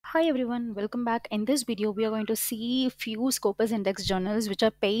Hi everyone, welcome back. In this video, we are going to see few Scopus index journals which are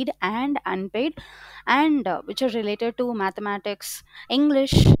paid and unpaid and which are related to mathematics,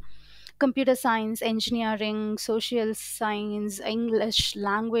 English, computer science, engineering, social science, English,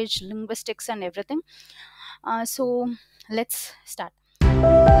 language, linguistics, and everything. So let's start.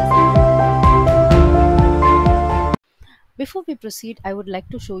 Before we proceed, I would like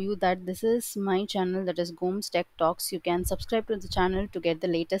to show you that this is my channel, that is Gomes Tech Talks. You can subscribe to the channel to get the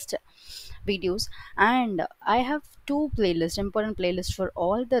latest videos, and I have two playlists, important playlists for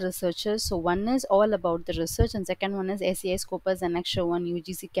all the researchers. So one is all about the research, and second one is ACI Scopus and Annexure-I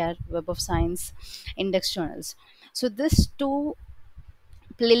UGC CAR Web of Science index journals. So this two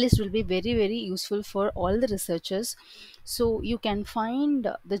playlist will be very useful for all the researchers. So you can find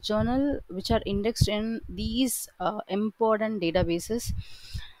the journal which are indexed in these important databases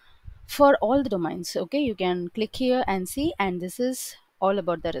for all the domains. Okay, you can click here and see, and this is all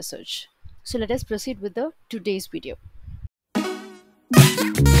about the research. So let us proceed with the today's video.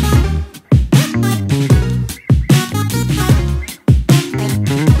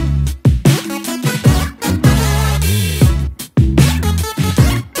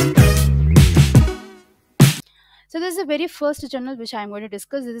 So this is the very first journal which I am going to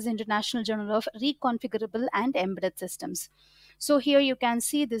discuss. This is International Journal of Reconfigurable and Embedded Systems. So here you can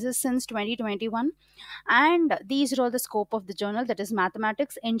see this is since 2021, and these are all the scope of the journal, that is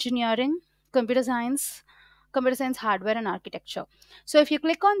mathematics, engineering, computer science, hardware and architecture. So if you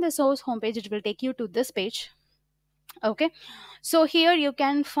click on the source homepage, it will take you to this page. Okay, so here you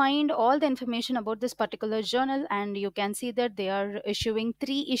can find all the information about this particular journal, and you can see that they are issuing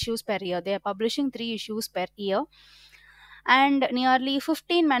 3 issues per year. They are publishing 3 issues per year, and nearly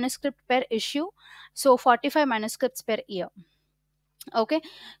 15 manuscripts per issue, so 45 manuscripts per year. Okay,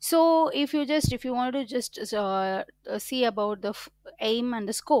 so if you want to just see about the aim and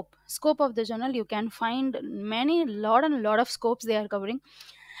the scope of the journal, you can find many lot of scopes they are covering.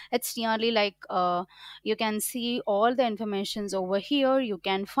 It's nearly like you can see all the informations over here. You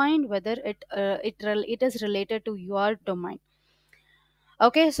can find whether it is related to your domain.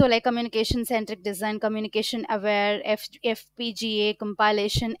 Okay, so like communication centric design, communication aware, FPGA,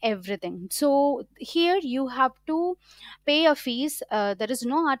 compilation, everything. So here you have to pay a fees. There is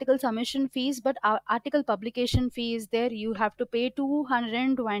no article submission fees, but article publication fees there. You have to pay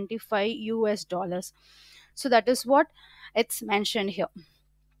 225 US dollars. So that is what it's mentioned here.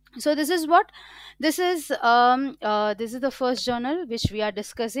 So this is the first journal which we are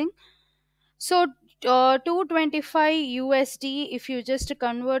discussing. So 225 USD, if you just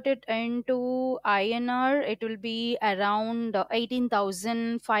convert it into INR, it will be around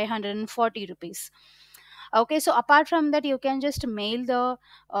 18,540 rupees. Okay, so apart from that, you can just mail the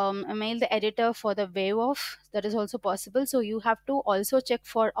editor for the waive off. That is also possible. So you have to also check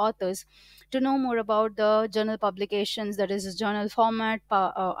for authors to know more about the journal publications, that is journal format,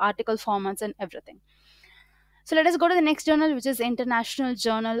 article formats, and everything. So let us go to the next journal, which is International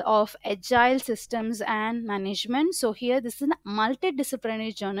Journal of Agile Systems and Management. So here this is a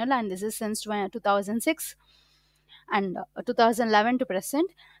multidisciplinary journal, and this is since 2006 and 2011 to present.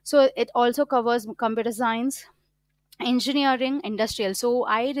 So it also covers computer science, engineering, industrial. So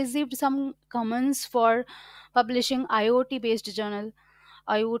I received some comments for publishing IoT based journal,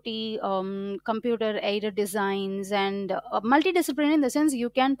 IoT, computer aided designs, and multidisciplinary in the sense you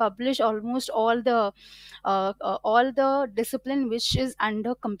can publish almost all the discipline which is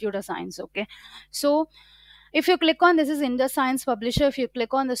under computer science. Okay, so if you click on, this is in the science publisher, if you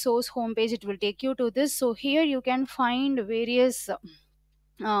click on the source homepage, it will take you to this. So here you can find various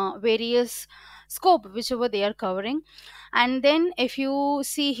scope whichever they are covering, and then if you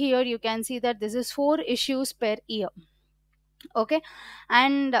see here, you can see that this is 4 issues per year. Okay,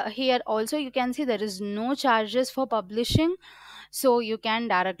 and here also you can see there is no charges for publishing. So you can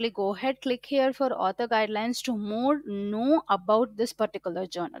directly go ahead, click here for author guidelines to more know about this particular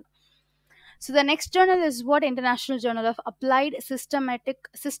journal. So the next journal is what International Journal of Applied Systemic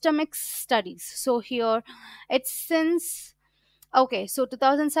Studies. So here it's since, okay, so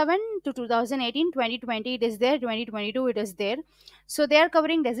 2007 to 2018, 2020 it is there, 2022 it is there. So they are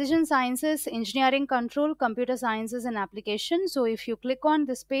covering decision sciences, engineering control, computer sciences and application. So if you click on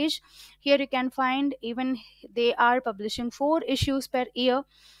this page, here you can find even they are publishing 4 issues per year,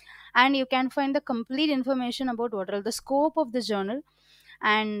 and you can find the complete information about what are the scope of the journal,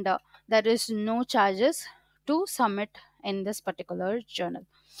 and there is no charges to submit in this particular journal.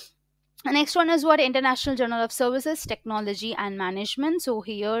 The next one is what International Journal of Services, Technology and Management. So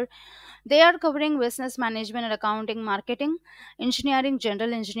here They are covering business management and accounting, marketing, engineering,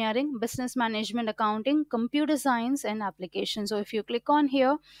 general engineering, business management, accounting, computer science, and application. So if you click on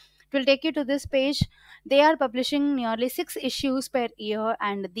here, it will take you to this page. They are publishing nearly 6 issues per year,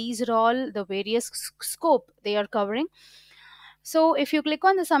 and these are all the various scope they are covering. So if you click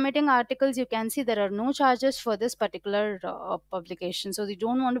on the submitting articles, you can see there are no charges for this particular publication. So you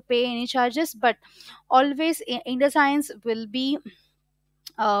don't want to pay any charges, but always India Science will be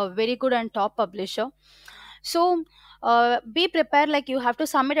a very good and top publisher. So be prepared, like you have to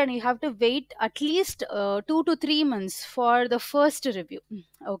submit and you have to wait at least 2 to 3 months for the first review.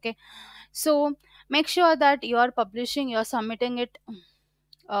 Okay, so make sure that you are publishing, you are submitting it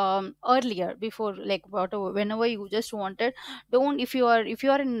earlier, before, like whatever, whenever you just wanted. Don't, if you are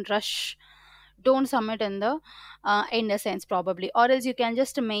in rush, don't submit in the sense probably, or else you can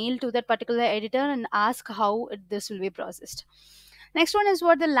just mail to that particular editor and ask how this will be processed. Next one is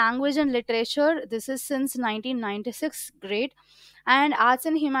what the language and literature. This is since 1996. Great. And arts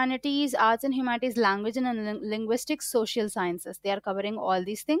and humanities, language and linguistics, social sciences. They are covering all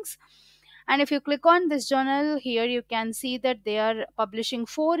these things. And if you click on this journal here, you can see that they are publishing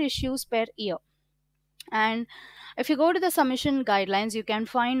 4 issues per year. And if you go to the submission guidelines, you can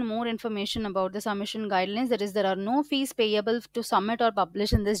find more information about the submission guidelines. That is, there are no fees payable to submit or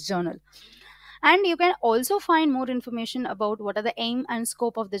publish in this journal. And you can also find more information about what are the aim and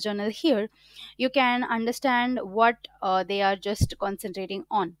scope of the journal here. You can understand what they are just concentrating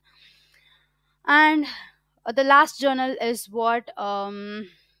on. And the last journal is what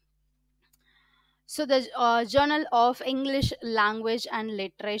so the Journal of English Language and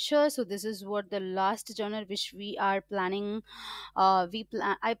Literature. So this is what the last journal which we are planning.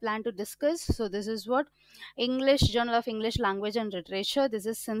 I plan to discuss. So this is what English Journal of English Language and Literature. This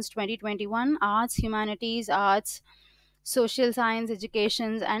is since 2021. Arts, humanities, arts, social science,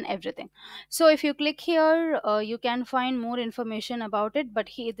 educations, and everything. So if you click here, you can find more information about it. But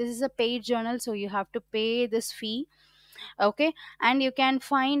here, this is a paid journal, so you have to pay this fee. Okay, and you can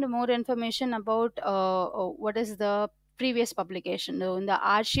find more information about what is the previous publication. So in the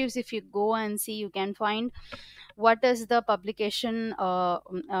archives, if you go and see, you can find what is the publication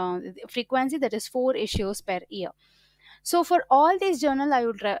frequency. That is 4 issues per year. So for all these journal, I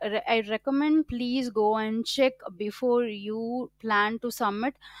would I recommend please go and check before you plan to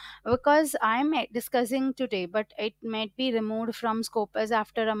submit, because I'm discussing today, but it might be removed from Scopus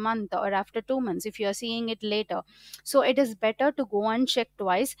after a month or after 2 months if you are seeing it later. So it is better to go and check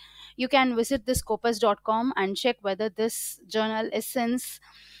twice. You can visit the scopus.com and check whether this journal is since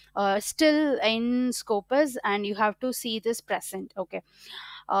still in Scopus, and you have to see this present. Okay,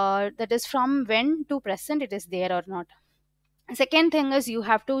 that is from when to present it is there or not. Second thing is you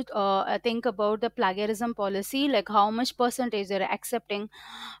have to think about the plagiarism policy, like how much percentage they're accepting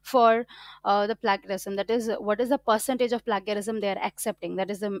for the plagiarism. That is, what is the percentage of plagiarism they are accepting. That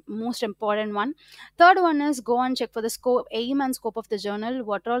is the most important one. Third one is go and check for the scope, aim and scope of the journal.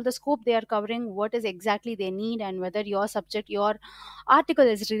 What are all the scope they are covering, what is exactly they need, and whether your subject, your article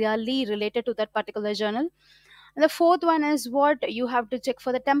is really related to that particular journal. And the fourth one is what you have to check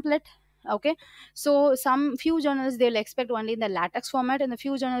for the template. Okay, so some few journals they'll expect only in the latex format, and the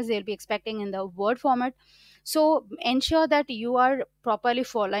few journals they'll be expecting in the word format. So ensure that you are properly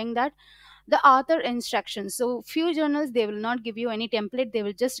following that. The author instructions, so few journals they will not give you any template, they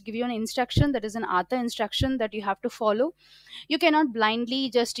will just give you an instruction, that is an author instruction that you have to follow. You cannot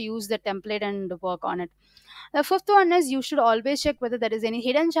blindly just use the template and work on it. The fifth one is you should always check whether there is any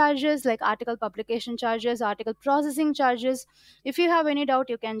hidden charges like article publication charges, article processing charges. If you have any doubt,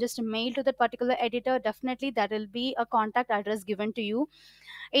 you can just mail to that particular editor. Definitely, that will be a contact address given to you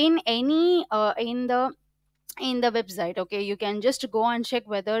in any in the website. Okay, you can just go and check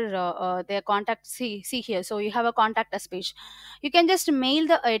whether their contact. See here. So you have a contact us page. You can just mail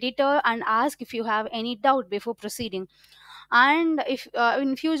the editor and ask if you have any doubt before proceeding. And if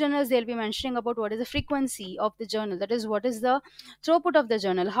in few journals they'll be mentioning about what is the frequency of the journal, that is what is the throughput of the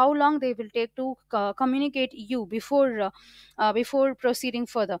journal, how long they will take to communicate you before proceeding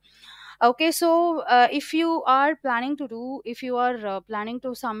further. Okay, so if you are planning to do, if you are planning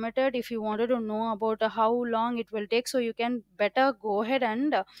to submit it, if you wanted to know about how long it will take, so you can better go ahead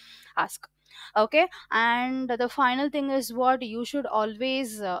and ask. Okay, and the final thing is what you should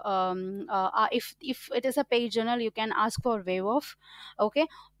always if it is a paid journal, you can ask for waive off. Okay,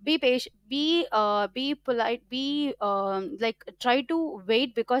 be patient, be polite, be like try to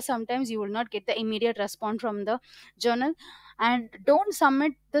wait, because sometimes you will not get the immediate response from the journal. and don't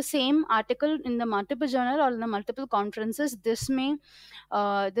submit the same article in the multiple journal or in the multiple conferences. This may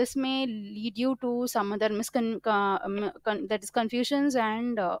lead you to some other that is confusions,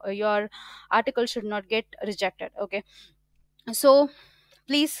 and your article should not get rejected. Okay, so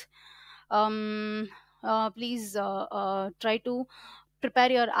please, try to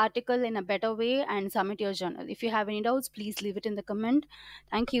prepare your article in a better way and submit your journal. If you have any doubts, please leave it in the comment.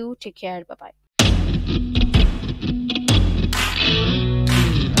 Thank you, take care, bye bye.